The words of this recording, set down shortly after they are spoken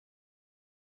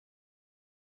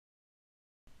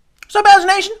So, Bowser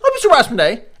Nation, hope you're super awesome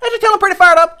today. As you tell, I'm pretty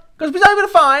fired up because we're able to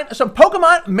find some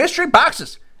Pokemon mystery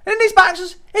boxes. And in these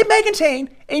boxes, it may contain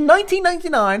a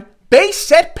 1999 base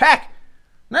set pack.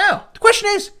 Now, the question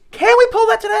is, can we pull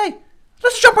that today?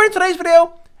 Let's jump right into today's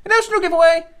video, announce a new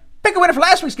giveaway, pick a winner for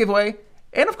last week's giveaway,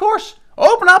 and of course,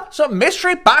 open up some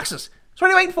mystery boxes. So what are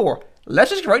you waiting for?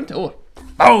 Let's just get right into it.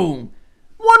 Boom!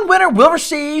 One winner will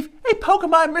receive a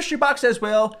Pokemon mystery box as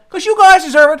well, because you guys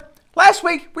deserve it. Last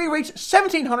week, we reached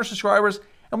 1,700 subscribers,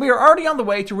 and we are already on the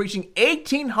way to reaching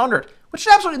 1,800, which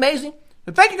is absolutely amazing.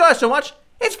 So thank you guys so much.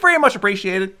 It's very much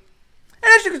appreciated.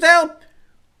 And as you can tell,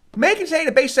 may contain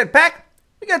a base set pack.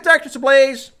 We got Darkness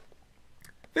Ablaze,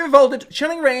 Vivid Voltage,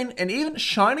 Chilling Reign, and even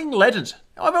Shining Legends.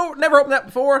 Now, I've never opened that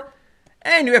before.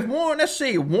 And you have one, let's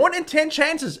see, 1 in 10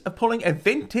 chances of pulling a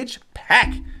vintage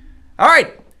pack.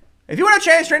 Alright, if you want a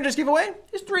chance to enter this giveaway,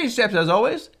 it's 3 steps as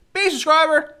always. Be a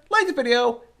subscriber, like the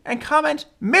video, and comment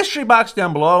mystery box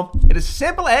down below. It is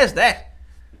simple as that.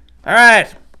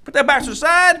 Alright, put that box to the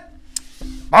side.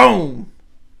 Boom!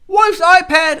 Wife's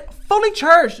iPad fully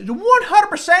charged to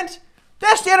 100%.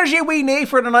 That's the energy we need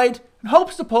for tonight and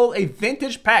hopes to pull a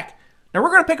vintage pack. Now we're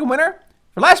going to pick a winner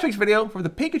for last week's video for the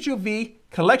Pikachu V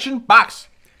collection box.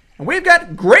 And we've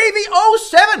got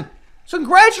Gravy07. So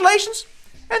congratulations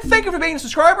and thank you for being a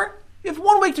subscriber. You have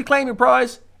 1 week to claim your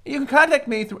prize. And you can contact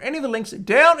me through any of the links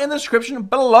down in the description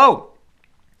below.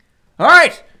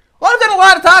 Alright, well I've done a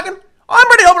lot of talking. I'm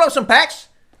ready to open up some packs.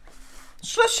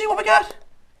 So let's see what we got.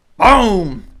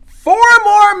 Boom! 4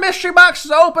 more mystery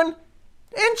boxes open.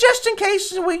 And just in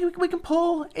case we can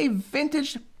pull a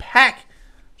vintage pack.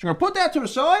 So we're going to put that to the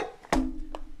side.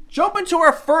 Jump into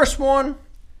our first one.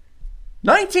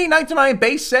 1999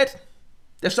 base set.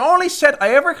 That's the only set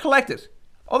I ever collected.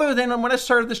 Other than when I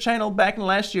started this channel back in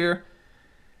last year.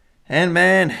 And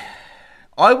man,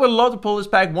 I would love to pull this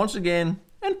pack once again.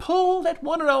 And pull that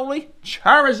one and only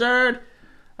Charizard.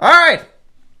 Alright.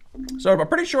 So I'm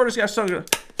pretty sure this guy's some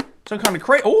kind of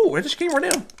crate. Oh, it just came right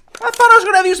in. I thought I was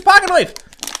going to have to use a pocket knife.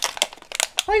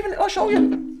 I'll show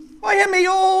you. I have me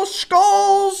old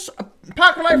skulls. A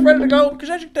pocket knife ready to go. Because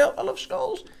as you can tell, I love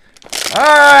skulls.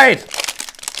 Alright.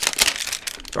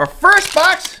 So our first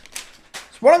box.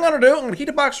 So what I'm going to do, I'm going to keep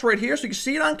the box right here so you can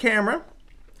see it on camera.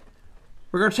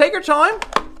 We're going to take our time.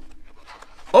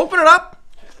 Open it up.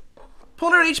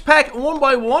 Pull out each pack one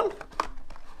by one.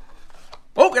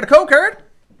 Oh, got a code card.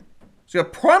 So you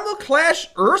got Primal Clash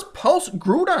Earth Pulse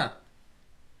Groudon.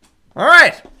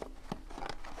 Alright.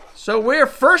 So our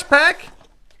first pack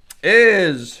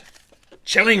is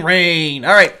Chilling Reign.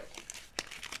 Alright.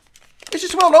 It's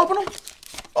just about to open them.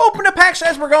 Open the packs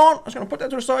as we're going. I'm just going to put that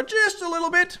to the side just a little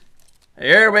bit.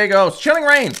 There we go. It's Chilling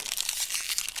Reign.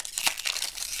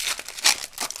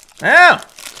 Now,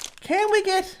 can we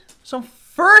get some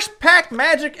first pack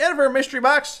magic out of our mystery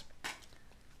box?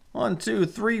 1, 2,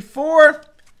 3, 4.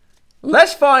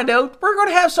 Let's find out. We're going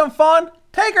to have some fun.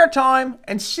 Take our time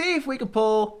and see if we can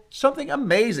pull something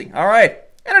amazing. All right.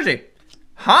 Energy.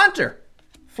 Haunter.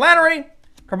 Flannery.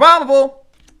 Carbonable.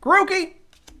 Grookey.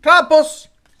 Cloudpuss.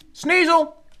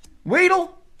 Sneasel.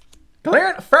 Weedle.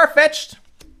 Galarian Farfetch'd.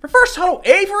 Reverse Hollow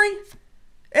Avery.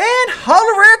 And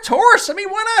Hollow Rare Taurus. I mean,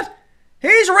 why not?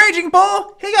 He's a Raging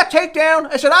Bull. He got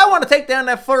takedown. I said, I want to take down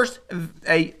that first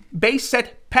base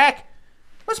set pack.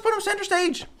 Let's put him center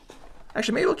stage.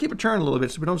 Actually, maybe we'll keep it turned a little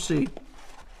bit so we don't see.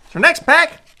 So next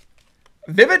pack,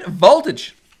 Vivid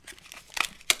Voltage.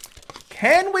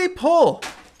 Can we pull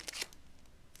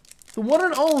the one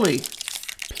and only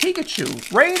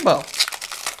Pikachu Rainbow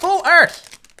Full Art?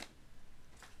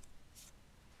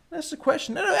 That's the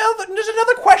question. There's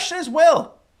another question as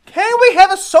well. Can we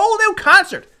have a sold out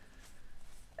concert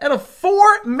out of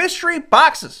 4 mystery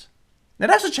boxes? Now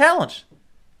that's a challenge.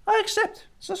 I accept.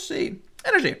 So let's see.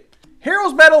 Energy.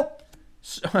 Heroes Medal.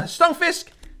 Stunfisk.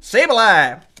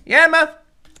 Sableye. Yanma.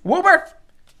 Wooper.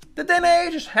 The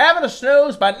Dene just having a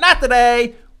snooze, but not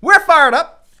today. We're fired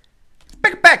up.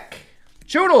 Pick-a-peck.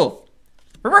 Choodle.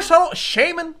 Reverse Hollow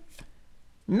Shaman.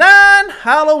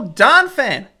 Non-Hollow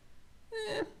Donphan.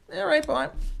 Alright,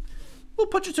 fine. We'll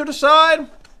put you to the side.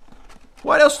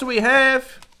 What else do we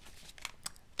have?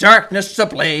 Darkness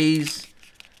Ablaze.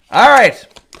 Alright.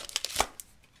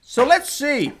 So let's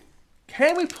see.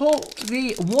 Can we pull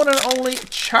the one and only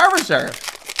Charizard?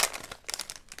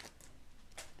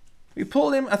 We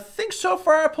pulled him, I think so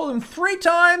far I pulled him 3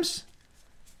 times.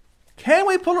 Can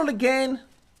we pull it again?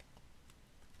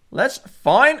 Let's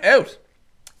find out.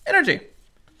 Energy.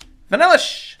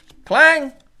 Vanillish.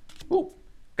 Clang. Ooh.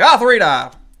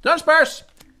 Gothorita. Dunsparce.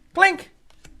 Clink.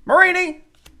 Marini.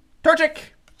 Turtwig.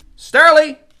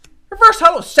 Starly. Reverse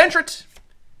Hollow Sentret.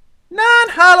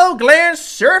 Non-Hollow Galarian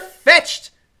Farfetch'd.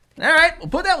 Alright, we'll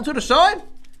put that one to the side.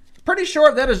 Pretty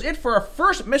sure that is it for our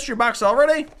first mystery box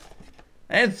already.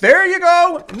 And there you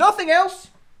go. Nothing else.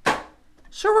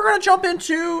 So we're going to jump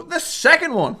into the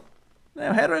second one.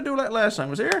 Now, how did I do that last time?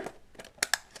 Was here?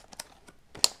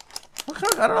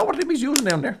 I don't know what he's using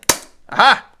down there.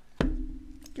 Aha!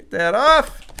 Get that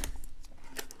off.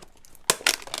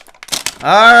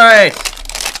 Alright.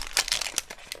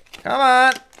 Come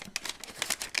on.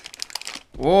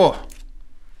 Whoa.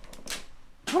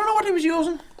 I don't know what he was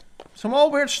using. Some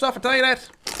old weird stuff, I tell you that.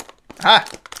 Aha.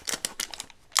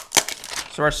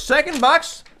 So our second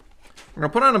box, we're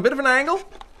going to put on a bit of an angle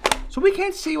so we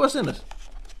can't see what's in it.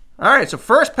 Alright, so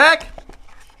first pack.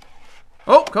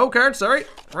 Oh, code card, sorry.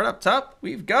 Right up top,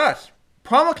 we've got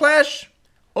Promoclash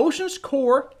Ocean's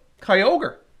Core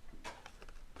Kyogre.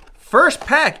 First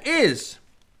pack is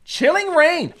Chilling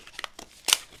Rain.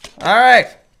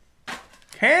 Alright.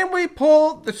 Can we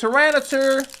pull the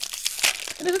Tyranitar?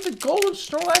 And is it the Golden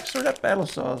Snorlax or that Battle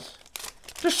Sauce?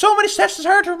 There's so many sets, it's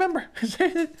hard to remember.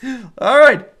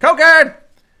 Alright, code card.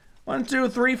 1, 2,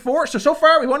 3, 4. So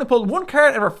far, we've only pulled one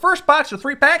card out of our first box of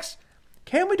 3 packs.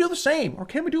 Can we do the same, or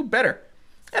can we do better?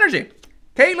 Energy.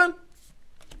 Caitlin.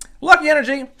 Lucky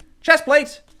Energy. Chest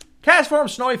Plate. Cast Form,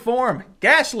 Snowy Form.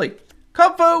 Ghastly.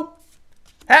 Kung-Fu.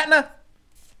 Hatna.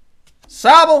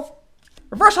 Sobble.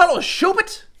 Reverse Hollow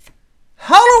Shuppet.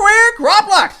 Hollow Rare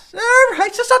Groplox.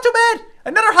 Alright, that's not too bad.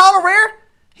 Another Hollow Rare.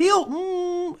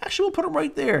 Heal. Actually, we'll put them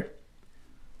right there.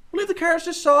 We'll leave the cards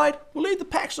this side. We'll leave the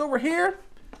packs over here.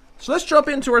 So let's jump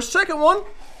into our second one.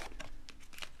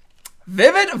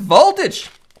 Vivid Voltage.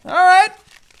 Alright.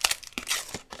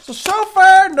 So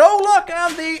far, no luck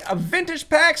on the vintage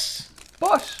packs.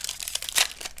 But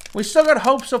we still got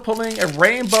hopes of pulling a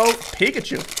Rainbow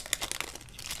Pikachu.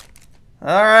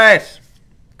 Alright.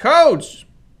 Codes.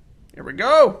 Here we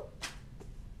go.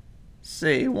 Let's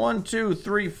see. 1, 2,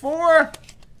 3, 4.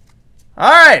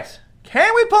 Alright.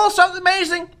 Can we pull something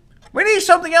amazing? We need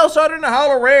something else other than a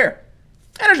Hollow Rare.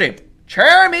 Energy.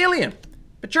 Charmeleon.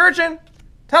 Pachurchin.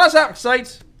 Telesop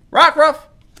Sights. Rockruff.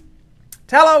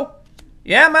 Tello.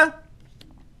 Yama.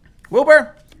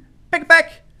 Wilbur. Pickback.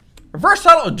 Reverse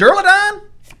Hollow Durlodon.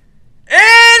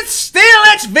 And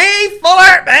Steelix V Full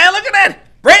Art, man. Look at that.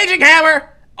 Raging Hammer.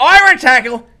 Iron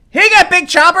Tackle. He got big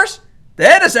choppers.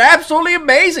 That is absolutely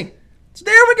amazing. So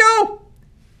there we go.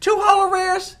 2 Hollow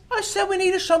Rares. I said we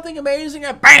needed something amazing.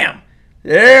 And bam.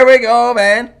 There we go,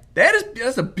 man.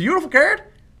 That's a beautiful card.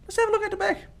 Let's have a look at the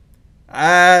back.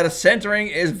 The centering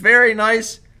is very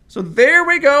nice. So there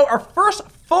we go. Our first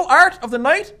full art of the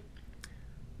night.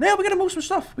 Now we gotta move some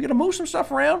stuff. We gotta move some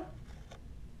stuff around.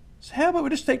 So how about we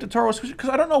just take the Tauros? Because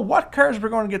I don't know what cards we're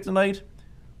going to get tonight.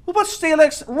 We'll put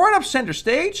Steelix right up center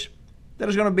stage. That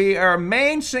is going to be our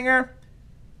main singer.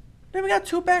 Then we got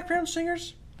 2 background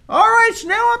singers. Alright, so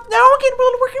now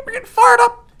we're getting fired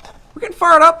up. We're getting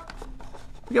fired up.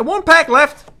 We got 1 pack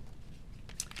left.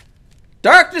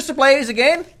 Dark Displays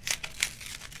again.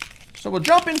 So we'll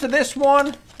jump into this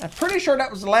one. I'm pretty sure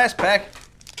that was the last pack.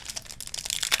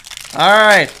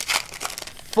 Alright.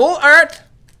 Full art.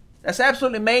 That's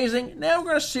absolutely amazing. Now we're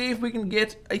going to see if we can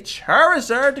get a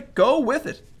Charizard to go with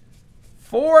it.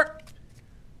 4.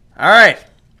 Alright.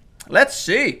 Let's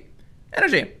see.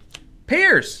 Energy.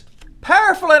 Pierce.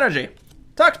 Powerful Energy.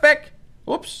 Toxpeck.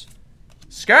 Oops.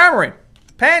 Skarmory.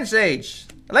 Pansage.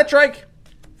 Electrike.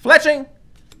 Fletching.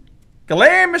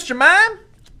 Galarian Mr. Mime.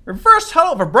 Reverse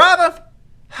Hollow Vibrava.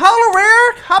 Hollow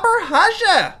Rare Copper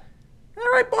Haja.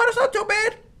 Alright, boy, that's not too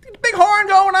bad. Big horn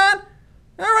going on.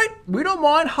 Alright, we don't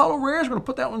mind Hollow Rares. We're going to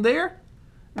put that one there.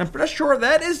 I'm pretty sure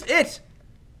that is it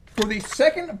for the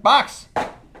second box.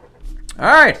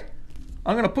 Alright,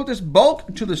 I'm going to put this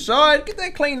bulk to the side. Get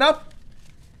that cleaned up.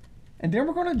 And then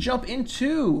we're going to jump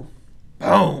into,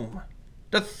 boom,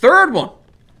 the third one.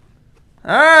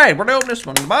 Alright, we're going to open this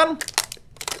one on the bottom.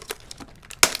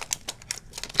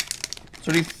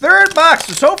 So the third box.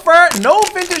 So far, no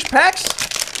vintage packs.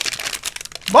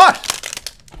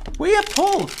 But we have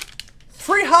pulled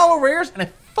 3 Hollow Rares and a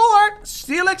full art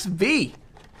Steelix V.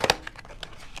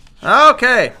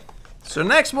 Okay. So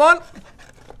next one.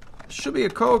 Should be a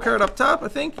code card up top, I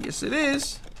think. Yes, it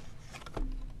is.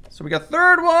 So we got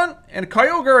third one and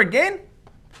Kyogre again.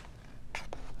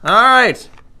 Alright.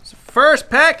 So first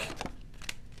pack.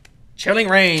 Chilling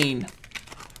Rain.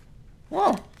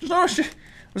 Whoa. It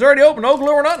was already open. No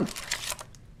glue or nothing.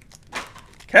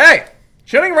 Okay.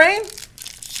 Chilling Rain.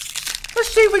 Let's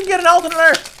see if we can get an alternate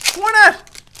art. Why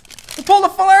not? We'll pull the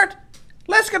full art.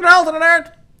 Let's get an alternate art.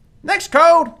 Next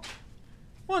code.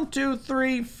 1, 2,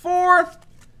 3, 4.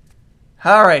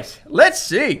 Alright. Let's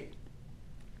see.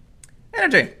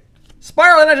 Energy.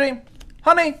 Spiral Energy.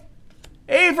 Honey.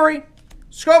 Avery,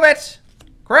 Scovet,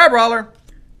 Crabrawler,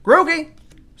 Grookey,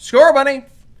 Scorbunny,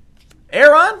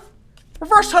 Aaron,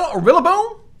 Reverse Hollow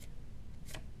Rillaboom,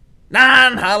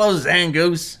 non-hollow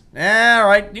Zangoose.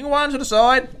 Alright, you can go on to the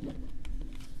side.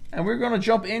 And we're going to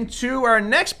jump into our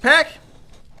next pack.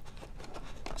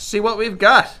 See what we've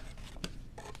got.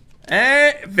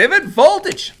 Vivid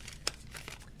Voltage.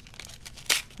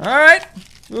 Alright,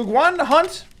 we'll go on to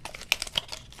hunt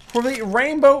for the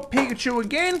Rainbow Pikachu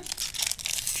again.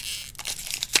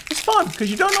 It's fun, because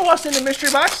you don't know what's in the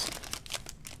mystery box.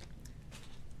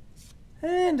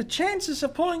 And the chances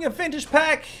of pulling a vintage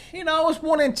pack, you know, is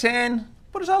 1 in 10.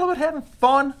 But it's all about having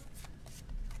fun.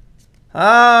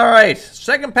 Alright,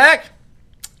 second pack.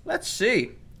 Let's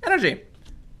see. Energy.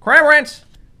 Cramorant.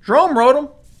 Drome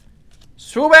Rotom.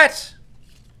 Swoobat.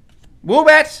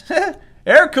 Woobat.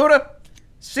 Aircuda.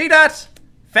 Seedot.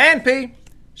 Fanpy.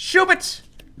 Shubit.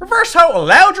 Reverse Hollow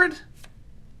Loudred.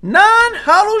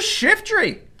 Non-hollow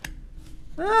Shiftry.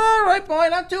 Alright, boy,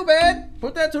 not too bad.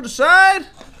 Put that to the side.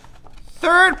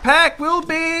 Third pack will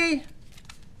be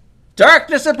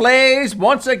Darkness Ablaze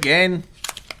once again.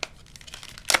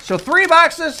 So 3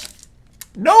 boxes.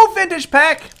 No vintage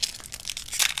pack.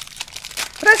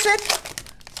 But that's it.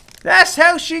 That's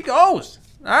how she goes.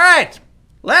 Alright.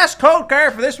 Last code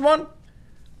card for this one.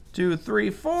 2, 3,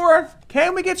 4.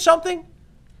 Can we get something?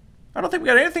 I don't think we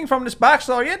got anything from this box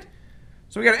though yet.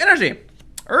 So we got Energy,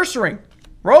 Ursaring,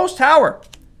 Rose Tower,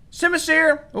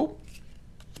 Simisear, oh,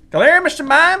 Galarian Mr.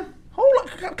 Mime. Hold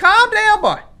on, calm down,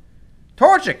 boy.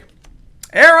 Torchic,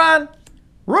 Aeron,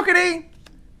 Rookity,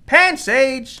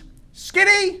 Pansage,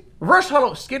 Skitty, Reverse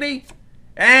Hollow Skitty,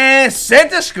 and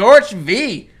Centiskorch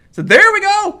V. So there we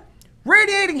go.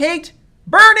 Radiating Heat,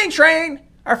 Burning Train,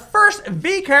 our first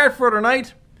V card for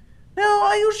tonight. Now,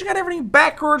 I usually got everything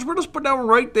backwards. We'll just put that one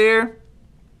right there.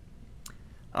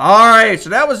 Alright, so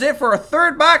that was it for our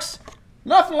third box.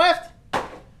 Nothing left.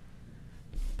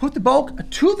 Put the bulk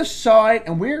to the side,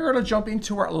 and we're going to jump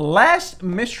into our last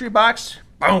mystery box.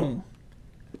 Boom.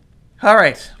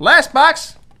 Alright, last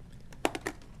box.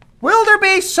 Will there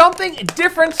be something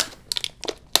different?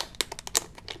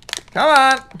 Come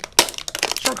on.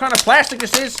 What kind of plastic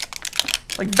this is.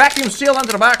 Like vacuum sealed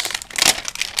onto the box.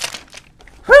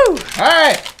 Whew.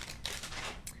 Alright.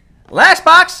 Last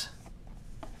box.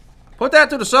 Put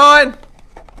that to the side.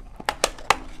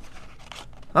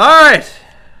 Alright.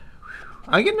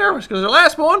 I'm getting nervous because the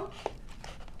last one.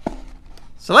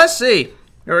 So let's see.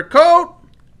 Got a code.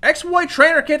 XY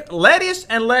Trainer Kit, Latios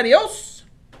and Latios.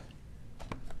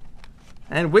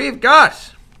 And we've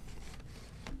got,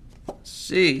 let's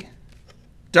see,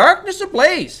 Darkness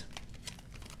Ablaze.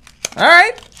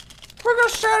 Alright. We're going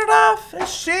to start it off and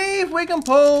see if we can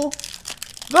pull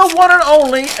the one and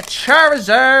only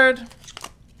Charizard.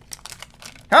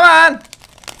 Come on.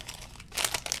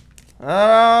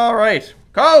 Alright.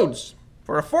 Codes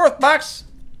for the fourth box.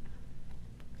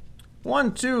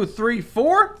 1, 2, 3,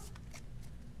 4.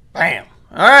 Bam.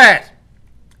 Alright.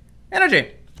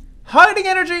 Energy. Hiding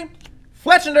Energy.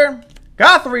 Fletchinder.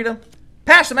 Gothorita.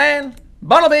 Passaman.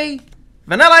 Bunnelby.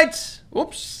 Vanillite.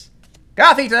 Oops.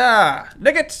 Gothita.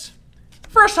 Nickets.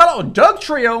 First Hollow Doug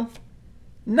Trio.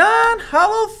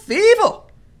 Non-hollow Thievul.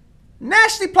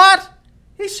 Nasty Plot.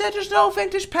 He said there's no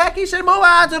vintage pack. He said move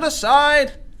on to the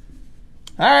side.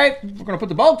 Alright, we're going to put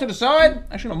the bulk to the side.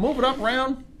 Actually, going to move it up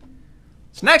around.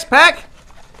 This next pack,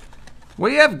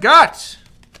 we have got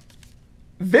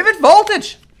Vivid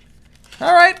Voltage.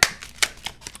 Alright.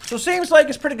 So it seems like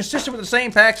it's pretty consistent with the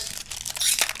same packs.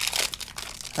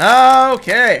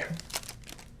 Okay.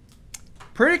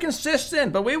 Pretty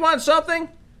consistent, but we want something.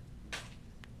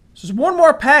 So there's one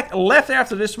more pack left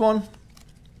after this one.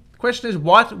 The question is,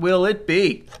 what will it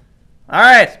be?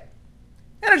 Alright.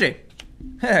 Energy.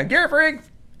 Gearfrig.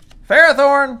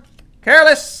 Ferrothorn.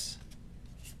 Careless.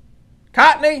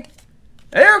 Cottony.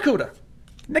 Aircuda.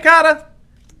 Nikata.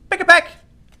 Pick-a-Peck.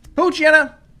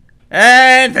 Poochyena.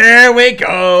 And there we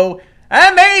go.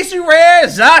 Amazing Rare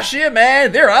Zacian,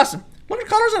 man. They're awesome. Look at the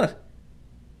colors on it.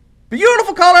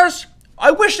 Beautiful colors.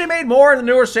 I wish they made more in the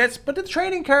newer sets, but the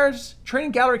training cards,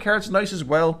 training gallery cards, nice as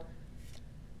well.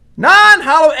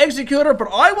 Non-hollow Executor, but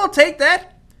I will take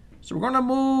that. So we're going to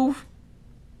move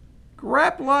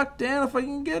Graplock down if I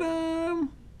can get him.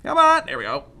 Come on. There we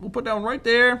go. We'll put that one right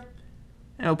there.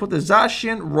 And we'll put the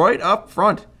Zacian right up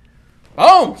front.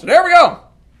 Boom. So there we go.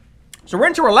 So we're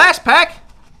into our last pack.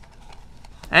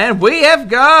 And we have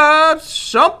got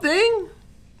something.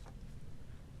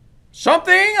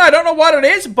 Something. I don't know what it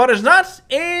is, but it's not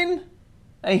in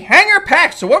a hanger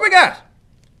pack. So what we got?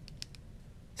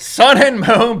 Sun and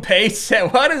Moon base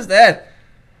set. What is that?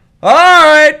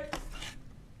 Alright.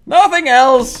 Nothing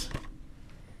else.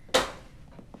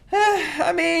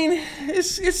 I mean,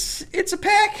 it's a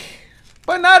pack,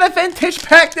 but not a vintage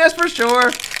pack, that's for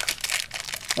sure.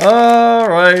 All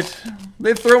right,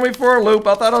 they threw me for a loop.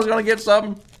 I thought I was gonna get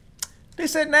something. They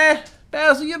said, nah,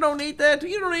 Basil, you don't need that.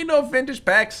 You don't need no vintage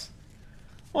packs.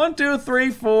 1, 2,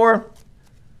 3, 4.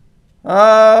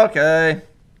 Okay.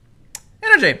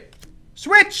 Energy.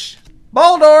 Switch.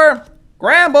 Boldor.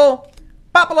 Gramble.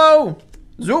 Popolo.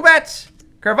 Zubat.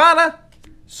 Carvana.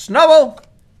 Snubble.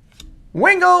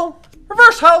 Wingle.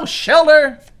 Reverse Hollow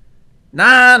Shelter.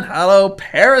 Non-Hollow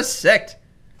Parasect.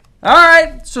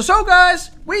 Alright, so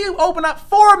guys, we opened up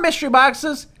 4 mystery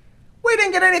boxes. We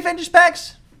didn't get any vintage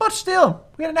packs, but still,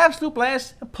 we had an absolute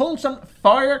blast and pulled some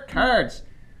fire cards.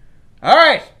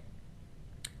 Alright,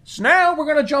 so now we're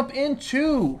going to jump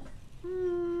into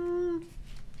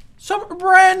some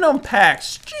random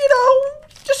packs. You know,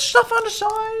 just stuff on the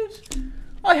side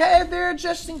I had there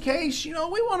just in case. You know,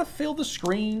 we want to fill the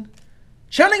screen.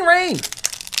 Chilling Rain.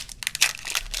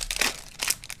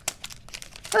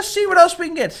 Let's see what else we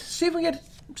can get. See if we can get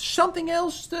something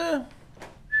else to...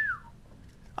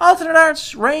 Alternate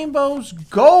arts, rainbows,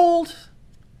 gold.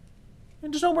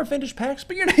 And there's no more vintage packs,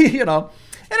 but you know.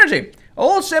 Energy.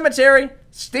 Old Cemetery,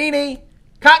 Steenie,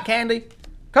 Cotton Candy,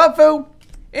 Kung Fu,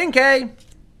 Inkay,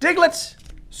 Diglett,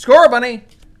 Scorbunny,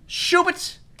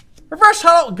 Shubit, Reverse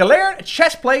Hollow Galarian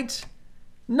Chestplate,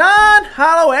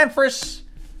 Non-Hollow Empress.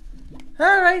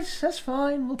 Alright, that's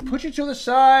fine. We'll put you to the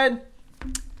side.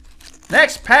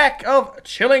 Next pack of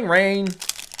Chilling Rain.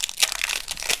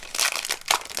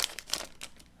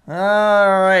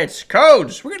 Alright,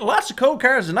 codes. We're getting lots of code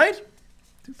cards tonight.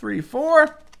 2, 3,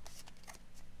 4.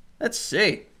 Let's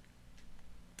see.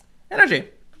 Energy.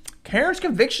 Karen's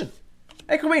Conviction.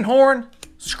 Echoing Horn.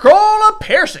 Scroll of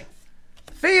Piercing.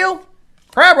 Feel.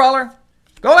 Crabrawler.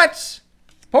 Golets.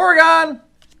 Porygon.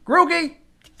 Grookey.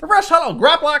 Reverse Hollow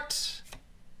Groplocked.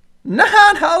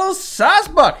 Non-Hollow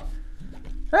Sawsbuck.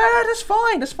 That's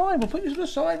fine. That's fine. We'll put you to the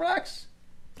side. Relax.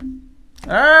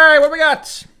 Alright, what we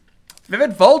got?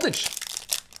 Vivid Voltage.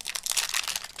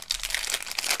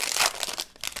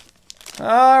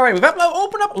 Alright, we've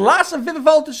opened up lots of Vivid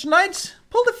Voltage tonight.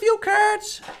 Pulled a few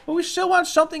cards, but we still want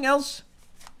something else.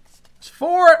 It's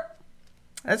 4.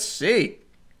 Let's see.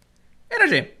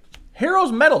 Energy.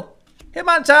 Heroes Metal.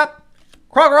 Hitmontop.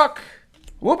 Krogrock.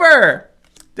 Wooper.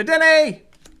 Dedenne.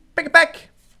 Pick-a-peck.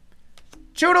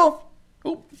 Choodle.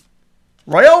 Oop.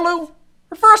 Riolu.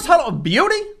 Reverse Hollow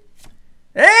Beauty.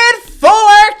 And Full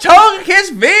Art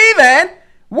Togekiss V-Man.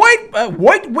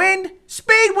 White Wind.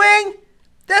 Speed Wing.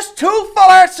 That's 2 full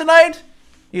arts tonight.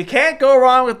 You can't go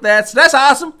wrong with that. So that's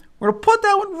awesome. We're going to put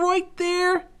that one right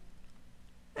there.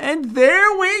 And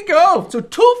there we go. So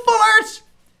 2 full arts.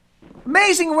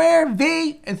 Amazing Rare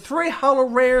V and 3 Hollow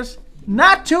Rares.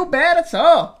 Not too bad at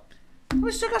all.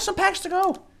 We still got some packs to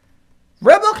go.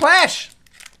 Rebel Clash.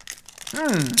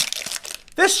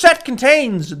 This set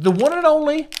contains the one and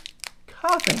only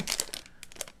Coughing.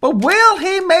 But will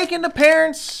he make an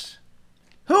appearance?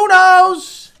 Who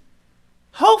knows?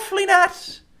 Hopefully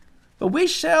not. But we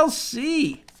shall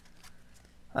see.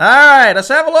 Alright, let's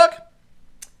have a look.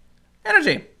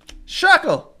 Energy.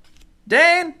 Shuckle.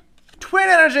 Dan. Twin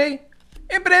Energy.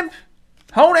 Impidimp.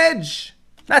 Hone Edge.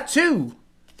 Natu.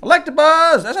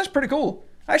 Electabuzz. That's pretty cool.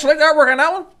 I actually like the artwork on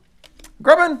that one.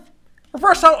 Grubbin.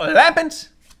 Reverse Hollow Lampent.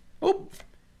 Oop.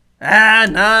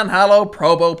 Non-Hollow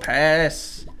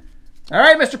Probopass.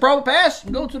 Alright, Mr.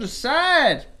 Probopass, go to the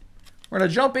side. We're going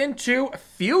to jump into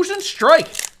Fusion Strike.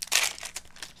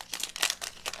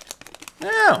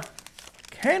 Now,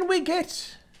 can we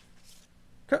get...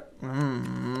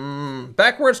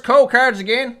 backwards code cards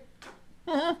again?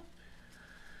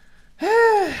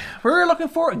 We're looking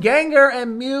for Gengar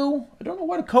and Mew. I don't know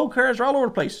why the code cards are all over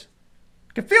the place.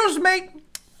 Confuses me.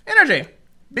 Energy.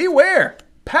 Beware.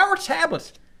 Power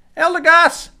Tablet.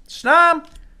 Eldegoss. Snom.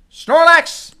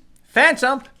 Snorlax.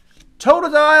 Phantom.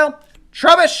 Totodile.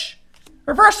 Trubbish.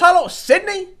 Reverse Hollow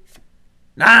Sydney.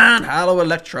 Non-Hollow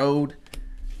Electrode.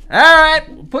 Alright,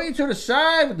 we'll put you to the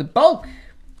side with the bulk.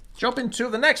 Jump into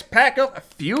the next pack of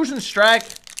Fusion Strike.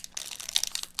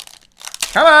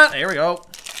 Come on, here we go.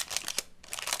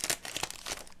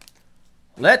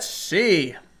 Let's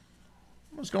see.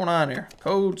 What's going on here?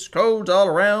 Codes all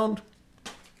around.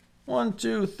 1,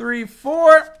 2, 3,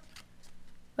 4.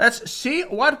 Let's see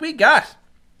what we got.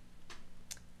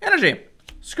 Energy.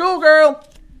 Schoolgirl.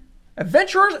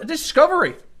 Adventurer's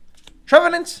Discovery.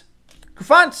 Trevenant.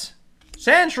 Cufant.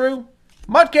 Sandshrew.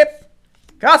 Mudkip.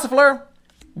 Gossifleur.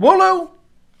 Wooloo.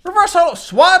 Reverse Hollow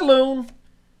Swadloon.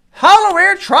 Hollow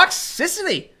Rare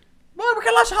Toxicity. Well, we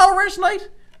got lots of Hollow Rares tonight.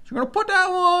 So we're going to put that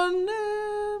one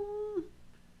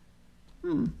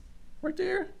right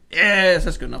there. Yes,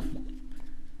 that's good enough.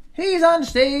 He's on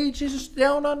stage. He's just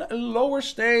down on the lower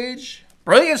stage.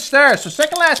 Brilliant stars. So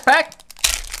second last pack.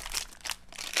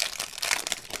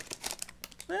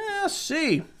 Let's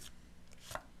see.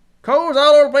 Codes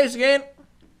all over the place again.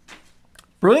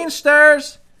 Brilliant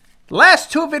stars.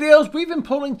 Last two videos, we've been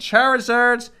pulling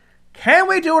Charizards. Can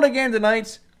we do it again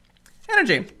tonight?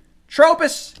 Energy.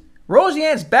 Tropius.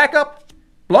 Rosian's backup.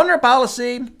 Blunder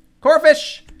Policy.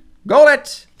 Corfish.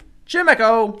 Golett.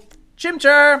 Chimecho.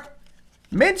 Chimchar.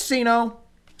 Mincino.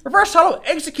 Reverse Hollow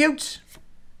Execute.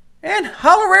 And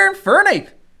Hollow Rare Infernape.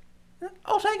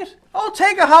 I'll take it. I'll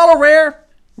take a Hollow Rare.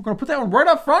 We're going to put that one right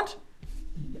up front.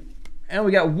 And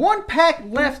we got one pack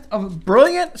left of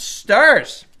Brilliant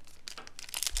Stars.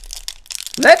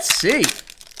 Let's see if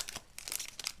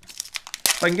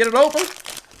I can get it open.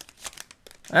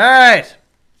 Alright.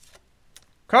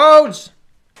 Codes.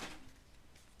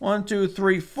 1, 2,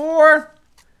 3, 4.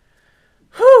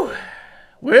 Whew.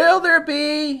 Will there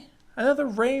be another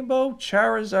Rainbow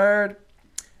Charizard?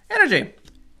 Energy.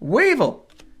 Weevil.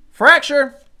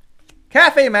 Fracture.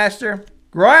 Cafe Master.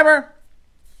 Grimer.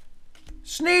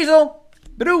 Sneasel.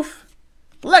 Bidoof.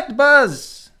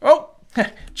 Electabuzz. Oh.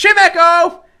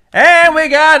 Chimecho. And we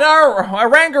got our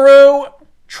Rangaroo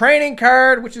training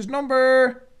card, which is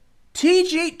number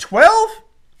TG12.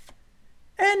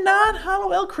 And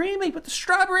non-hollow El Creamy with the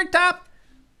strawberry top.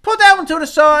 Put that one to the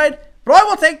side. But I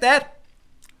will take that.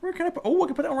 Where can I put? Oh, I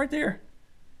can put that one right there.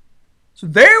 So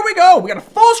there we go. We got a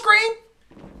full screen.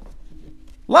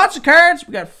 Lots of cards.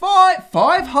 We got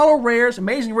five hollow rares.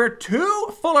 Amazing rare.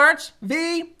 2 full arts.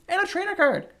 V. And a trainer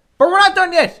card. But we're not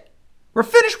done yet. We're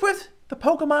finished with the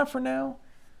Pokemon for now.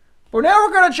 But now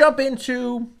we're going to jump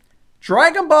into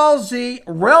Dragon Ball Z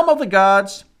Realm of the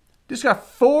Gods. This got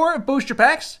 4 booster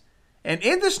packs. And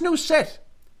in this new set,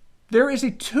 there is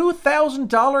a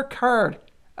 $2,000 card,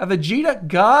 a Vegeta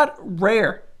God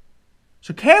Rare.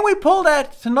 So can we pull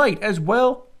that tonight as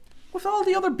well? With all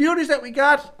the other beauties that we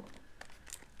got.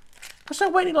 Let's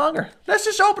not wait any longer. Let's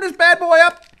just open this bad boy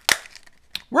up.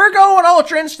 We're going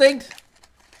Ultra Instinct.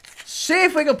 See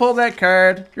if we can pull that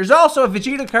card. There's also a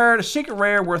Vegeta card, a secret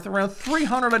rare worth around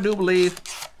 300, I do believe.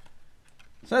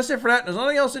 So that's it for that. There's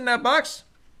nothing else in that box.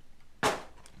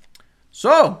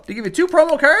 So, they give you 2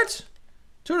 promo cards.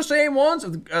 2 of the same ones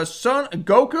of Son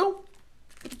Goku.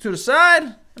 Put it to the side.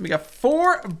 And we got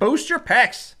 4 booster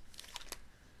packs.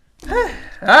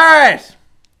 Alright.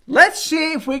 Let's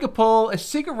see if we can pull a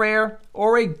secret rare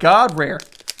or a god rare.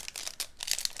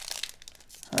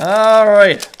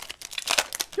 Alright.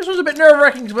 This was a bit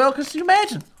nerve-wracking as well, because you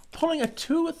imagine pulling a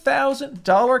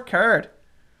 $2,000 card.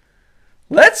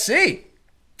 Let's see.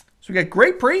 So we got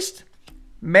Great Priest,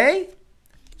 May,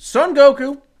 Son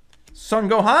Goku, Son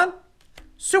Gohan,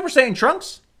 Super Saiyan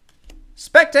Trunks,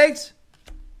 Spectate,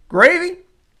 Gravy,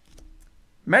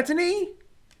 Metany,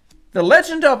 The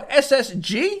Legend of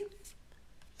SSG,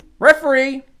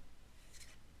 Referee,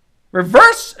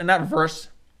 Reverse, not Reverse,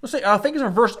 let's say, I think it's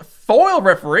Reverse Foil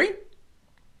Referee,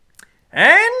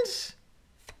 and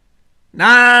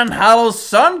non-hollow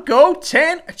Sun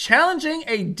Goten challenging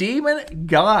a demon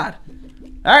god.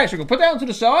 Alright, so we're going to put that one to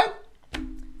the side.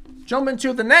 Jump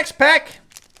into the next pack.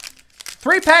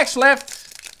 3 packs left.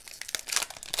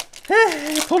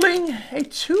 Pulling a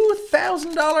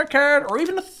 $2,000 card or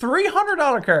even a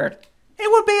 $300 card. It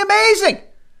would be amazing.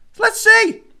 Let's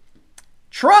see.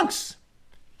 Trunks.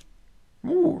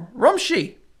 Ooh,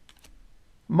 Rumshi.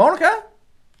 Monica.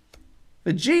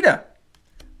 Vegeta.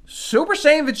 Super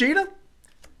Saiyan Vegeta.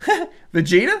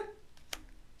 Vegeta.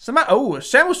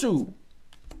 Samusu.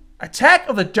 Attack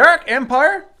of the Dark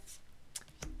Empire.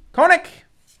 Konik.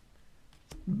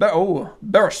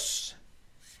 Burst.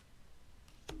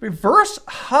 Reverse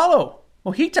Hollow.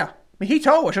 Mojito,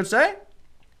 I should say.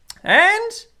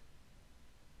 And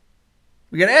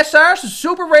we got SR, so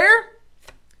super rare.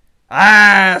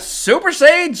 Super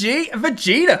Saiyan G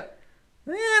Vegeta.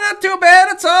 Not too bad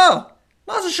at all.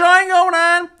 Lots of shine going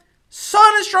on.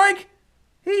 Sun Strike.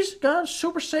 He's gone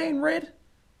Super Saiyan Red.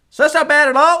 So that's not bad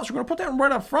at all. So we're going to put that one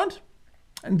right up front.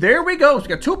 And there we go. So we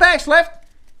got 2 packs left.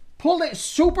 Pulled it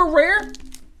super rare.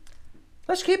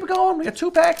 Let's keep it going. We got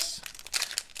 2 packs.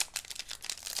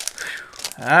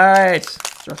 Alright.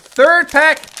 So 3rd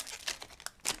pack.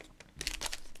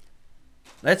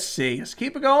 Let's see. Let's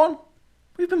keep it going.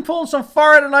 We've been pulling some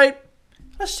fire tonight.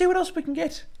 Let's see what else we can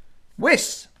get.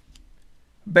 Whis.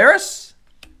 Barris.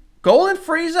 Golden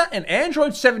Frieza and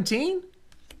Android 17.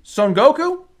 Son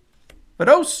Goku.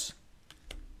 Vados.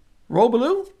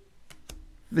 Robaloo.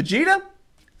 Vegeta.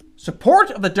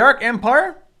 Support of the Dark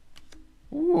Empire.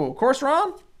 Ooh,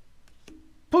 Corsoron.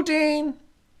 Poutine.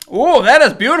 Ooh, that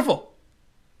is beautiful.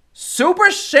 Super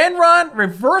Shenron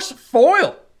Reverse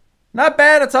Foil. Not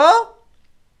bad at all.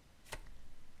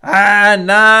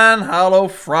 Non-hollow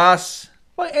Frost.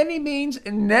 By any means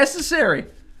necessary.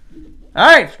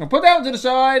 Alright, we'll put that one to the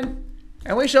side.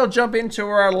 And we shall jump into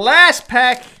our last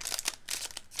pack.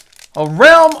 A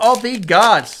Realm of the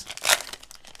Gods.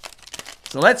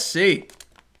 So let's see.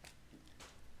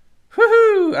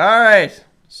 Woohoo! Alright.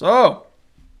 So.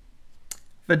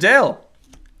 Fidel.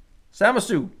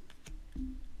 Samasu.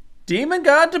 Demon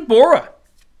God Deborah.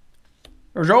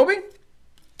 Rojobi.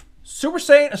 Super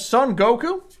Saiyan Son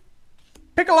Goku.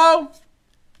 Piccolo.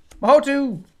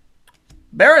 Mahotu.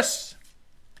 Barris.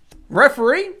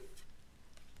 Referee.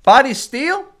 Body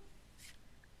Steel.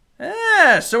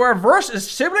 So our verse is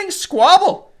Sibling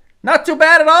Squabble. Not too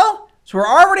bad at all. So we're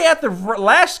already at the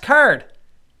last card.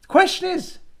 The question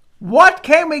is, what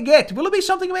can we get? Will it be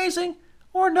something amazing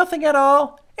or nothing at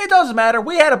all? It doesn't matter.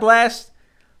 We had a blast.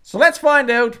 So let's find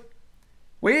out.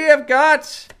 We have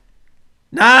got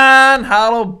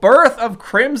non-hollow Birth of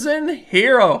Crimson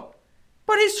Hero.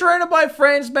 But he's surrounded by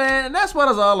friends, man, and that's what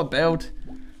it's all about.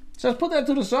 So let's put that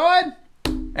to the side.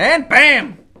 And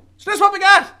bam! So that's what we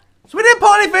got. So we didn't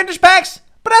pull any vintage packs,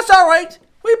 but that's alright.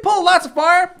 We pulled lots of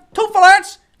fire, two full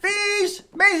arts, these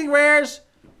amazing rares.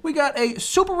 We got a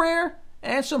super rare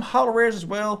and some holo rares as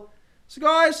well. So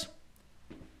guys,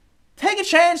 take a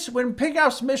chance when picking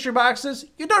out some mystery boxes.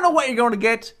 You don't know what you're going to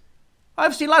get.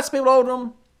 I've seen lots of people open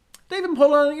them. They've been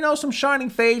pulling, you know, some Shining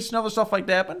Face and other stuff like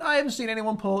that, but I haven't seen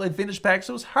anyone pull a vintage pack,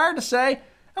 so it's hard to say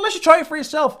unless you try it for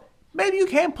yourself. Maybe you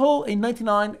can pull a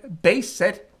 99 base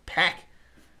set pack.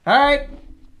 Alright.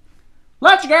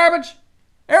 Lots of garbage.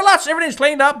 Everything's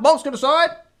cleaned up. Bolts to the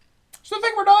side. So I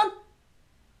think we're done.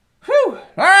 Whew.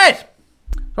 Alright.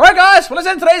 Alright guys, well, let's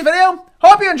end today's video.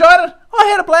 Hope you enjoyed it. I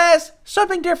had a blast.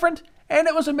 Something different. And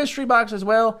it was a mystery box as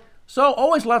well. So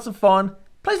always lots of fun.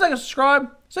 Please like and subscribe.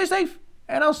 Stay safe.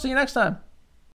 And I'll see you next time.